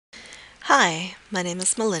Hi, my name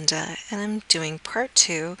is Melinda and I'm doing part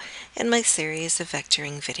 2 in my series of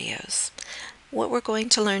vectoring videos. What we're going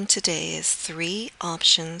to learn today is 3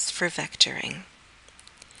 options for vectoring.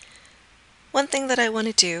 One thing that I want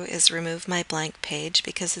to do is remove my blank page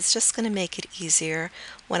because it's just going to make it easier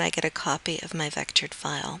when I get a copy of my vectored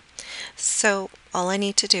file. So all I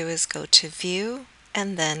need to do is go to View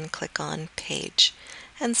and then click on Page.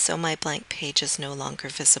 And so my blank page is no longer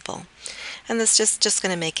visible. And this is just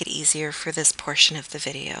going to make it easier for this portion of the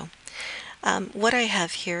video. What I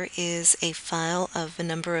have here is a file of a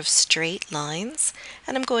number of straight lines,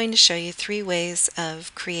 and I'm going to show you 3 ways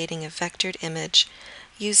of creating a vectored image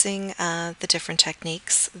using the different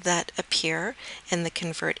techniques that appear in the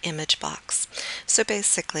Convert Image box. So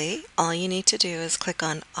basically, all you need to do is click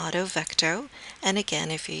on Auto Vecto, and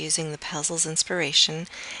again, if you're using the Puzzles Inspiration,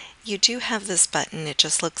 you do have this button, it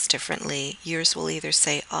just looks differently. Yours will either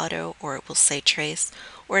say Auto or it will say Trace,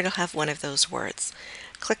 or it'll have one of those words.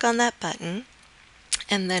 Click on that button,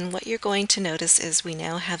 and then what you're going to notice is we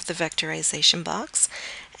now have the vectorization box,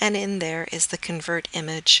 and in there is the Convert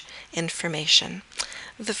Image information.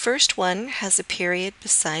 The first one has a period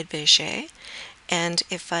beside Bézier, and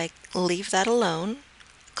if I leave that alone,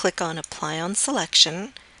 click on Apply on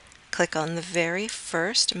Selection, click on the very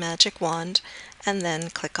first magic wand, and then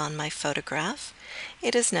click on my photograph,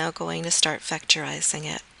 it is now going to start vectorizing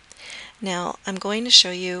it. Now I'm going to show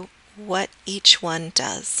you what each one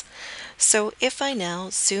does. So if I now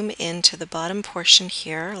zoom into the bottom portion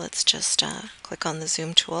here, let's just click on the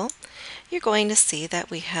zoom tool, you're going to see that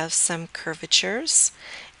we have some curvatures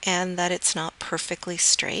and that it's not perfectly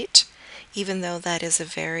straight. Even though that is a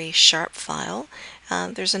very sharp file,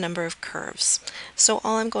 there's a number of curves. So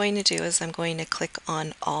all I'm going to do is I'm going to click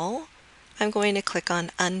on All, I'm going to click on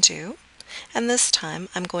Undo, and this time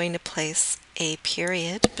I'm going to place a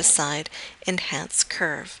period beside Enhance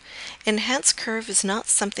Curve. Enhance Curve is not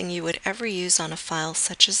something you would ever use on a file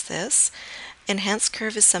such as this. Enhance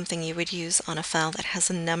Curve is something you would use on a file that has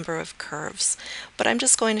a number of curves, but I'm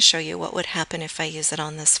just going to show you what would happen if I use it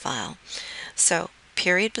on this file. So,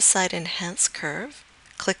 period beside Enhance Curve,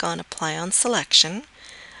 click on Apply on Selection,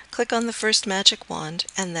 click on the first magic wand,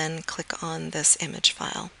 and then click on this image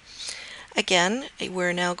file. Again,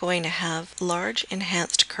 we're now going to have large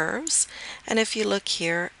enhanced curves, and if you look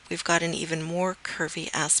here, we've got an even more curvy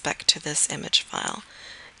aspect to this image file.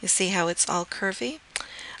 You see how it's all curvy?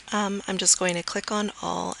 I'm just going to click on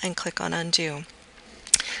All and click on Undo.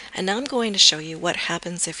 And now I'm going to show you what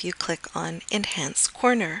happens if you click on Enhance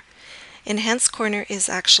Corner. Enhance Corner is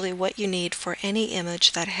actually what you need for any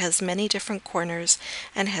image that has many different corners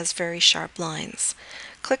and has very sharp lines.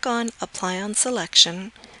 Click on Apply on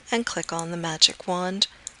Selection and click on the magic wand,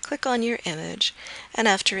 click on your image, and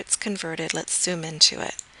after it's converted, let's zoom into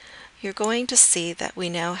it. You're going to see that we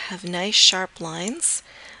now have nice sharp lines,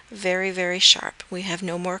 very, very sharp. We have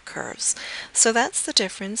no more curves. So that's the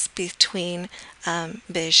difference between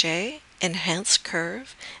Bézier, Enhanced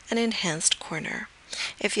Curve, and Enhanced Corner.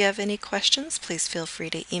 If you have any questions, please feel free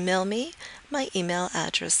to email me. My email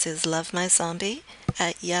address is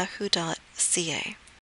lovemyzombie@yahoo.ca.